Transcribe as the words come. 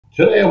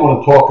Today I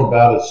want to talk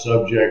about a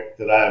subject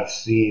that I've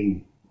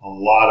seen a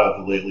lot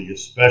of lately,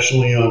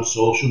 especially on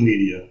social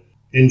media: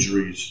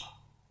 injuries,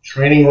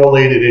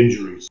 training-related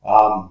injuries.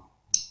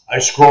 I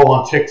scroll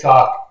on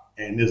TikTok,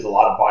 and there's a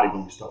lot of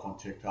bodybuilding stuff on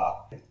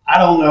TikTok. I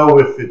don't know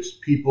if it's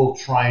people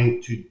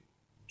trying to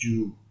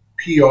do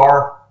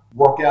PR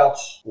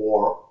workouts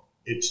or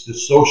it's the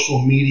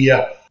social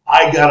media.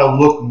 I gotta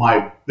look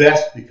my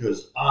best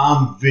because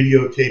I'm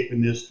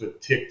videotaping this for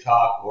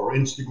TikTok or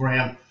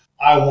Instagram.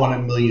 I want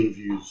 1 million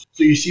views.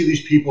 So you see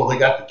these people, they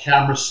got the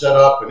camera set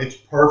up and it's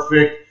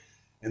perfect.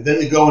 And then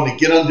they go and they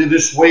get under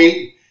this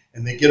weight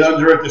and they get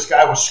under it. This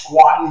guy was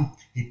squatting.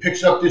 He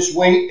picks up this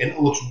weight and it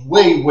looks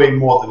way, way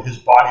more than his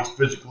body's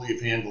physically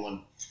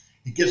handling.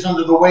 He gets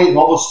under the weight and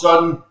all of a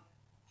sudden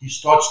he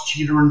starts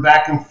teetering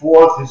back and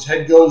forth. His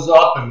head goes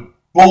up and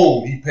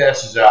boom, he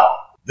passes out.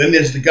 Then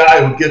there's the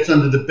guy who gets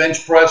under the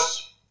bench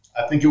press.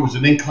 I think it was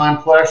an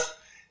incline press.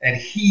 And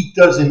he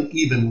doesn't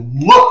even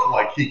look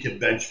like he can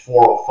bench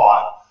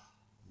 405.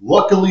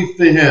 Luckily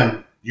for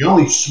him, the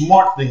only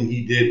smart thing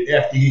he did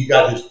after he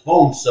got his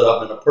phone set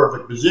up in a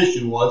perfect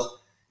position was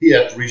he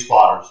had 3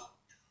 spotters.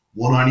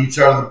 One on each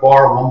side of the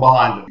bar, one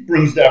behind him. He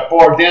brings that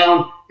bar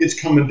down. It's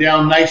coming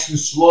down nice and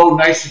slow,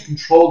 nice and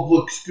controlled.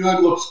 Looks good,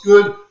 looks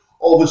good.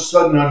 All of a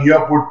sudden on the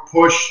upward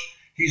push,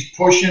 he's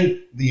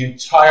pushing. The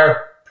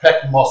entire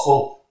pec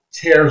muscle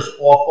tears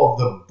off of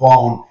the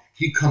bone.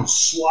 He comes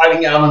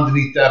sliding out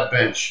underneath that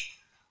bench.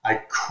 I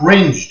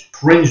cringed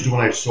when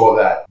I saw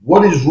that.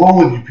 What is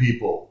wrong with you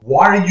people?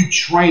 Why are you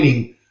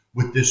training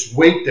with this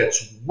weight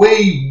that's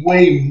way,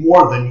 way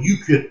more than you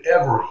could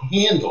ever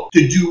handle?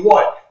 To do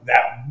what?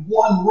 That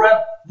 1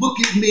 rep? Look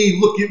at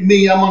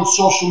me. I'm on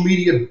social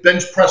media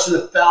bench pressing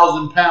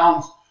 1,000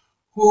 pounds.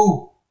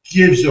 Who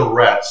gives a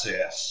rat's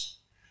ass?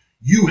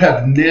 You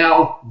have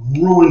now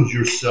ruined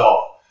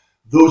yourself.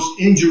 Those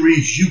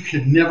injuries you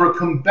could never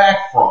come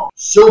back from.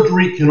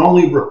 Surgery can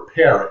only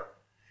repair it.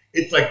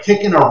 It's like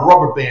taking a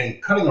rubber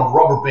band, cutting a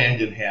rubber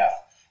band in half,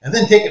 and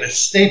then taking a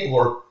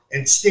stapler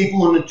and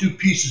stapling the 2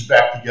 pieces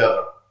back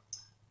together.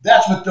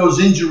 That's what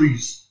those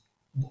injuries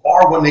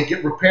are when they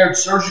get repaired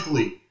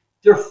surgically.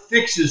 They're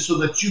fixes so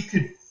that you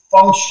could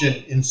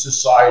function in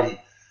society.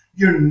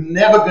 You're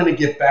never going to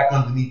get back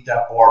underneath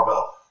that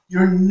barbell.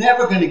 You're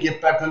never going to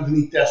get back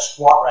underneath that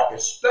squat rack,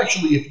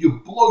 especially if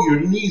you blow your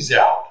knees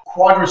out.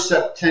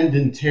 Quadricep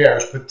tendon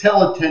tears,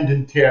 patella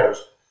tendon tears.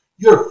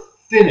 You're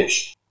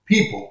finished.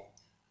 People,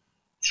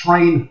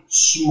 train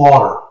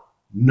smarter,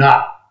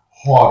 not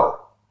harder.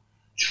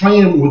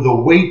 Train with a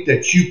weight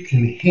that you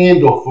can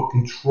handle for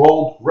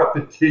controlled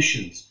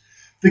repetitions.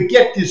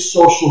 Forget this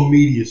social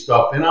media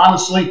stuff. And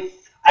honestly,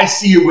 I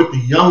see it with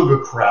the younger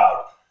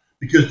crowd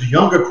because the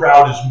younger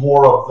crowd is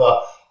more of the,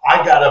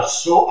 I got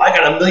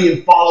 1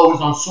 million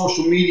followers on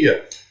social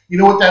media. You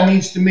know what that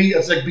means to me?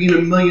 It's like being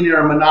a millionaire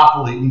in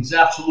Monopoly. It means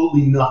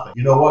absolutely nothing.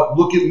 You know what?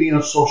 Look at me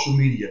on social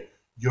media.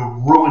 You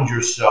ruined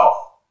yourself.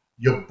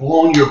 You've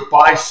blown your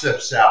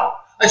biceps out.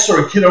 I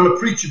saw a kid on the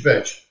preacher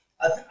bench.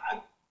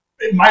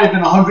 It might have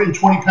been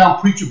 120-pound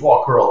preacher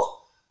bar curls.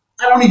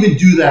 I don't even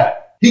do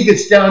that. He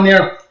gets down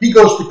there. He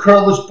goes to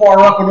curl this bar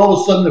up, and all of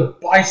a sudden the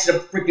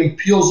bicep freaking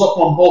peels up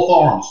on both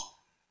arms.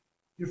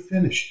 You're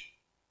finished.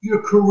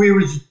 Your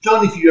career is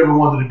done if you ever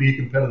wanted to be a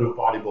competitive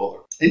bodybuilder.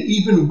 And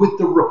even with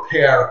the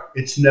repair,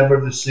 it's never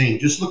the same.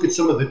 Just look at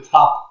some of the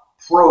top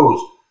pros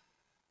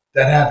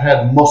that have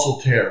had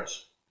muscle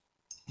tears.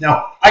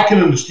 Now, I can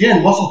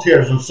understand muscle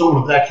tears on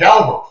someone of that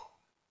caliber.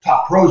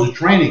 Top pros are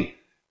training.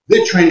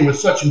 They're training with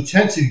such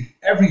intensity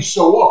every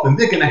so often.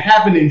 They're going to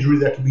have an injury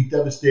that can be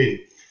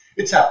devastating.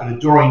 It's happened to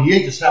Dorian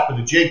Yates. It's happened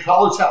to Jay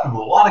Cutler. It's happened to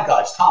a lot of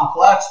guys. Tom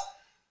Platz.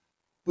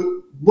 But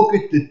look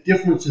at the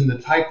difference in the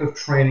type of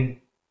training.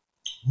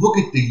 Look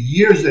at the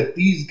years that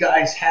these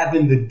guys have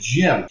in the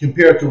gym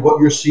compared to what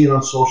you're seeing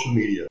on social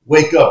media.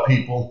 Wake up,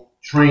 people.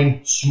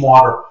 Train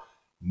smarter,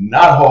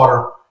 not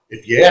harder.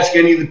 If you ask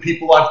any of the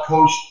people I've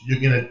coached, you're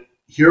going to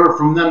hear it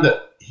from them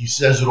that he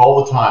says it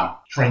all the time.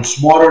 Train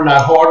smarter,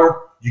 not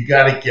harder. You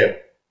got to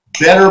get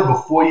better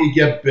before you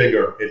get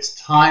bigger. It's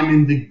time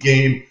in the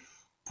game.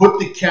 Put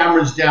the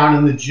cameras down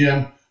in the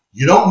gym.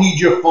 You don't need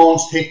your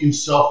phones taking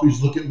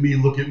selfies. Look at me,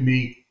 look at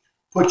me.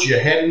 Put your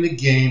head in the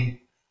game.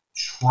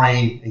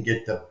 Train and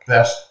get the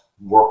best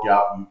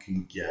workout you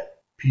can get.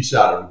 Peace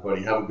out,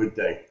 everybody. Have a good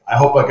day. I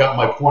hope I got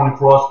my point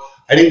across.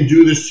 I didn't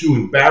do this to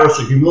embarrass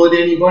or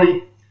humiliate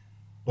anybody,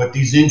 but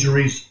these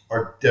injuries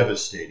are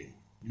devastating.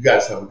 You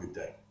guys have a good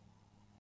day.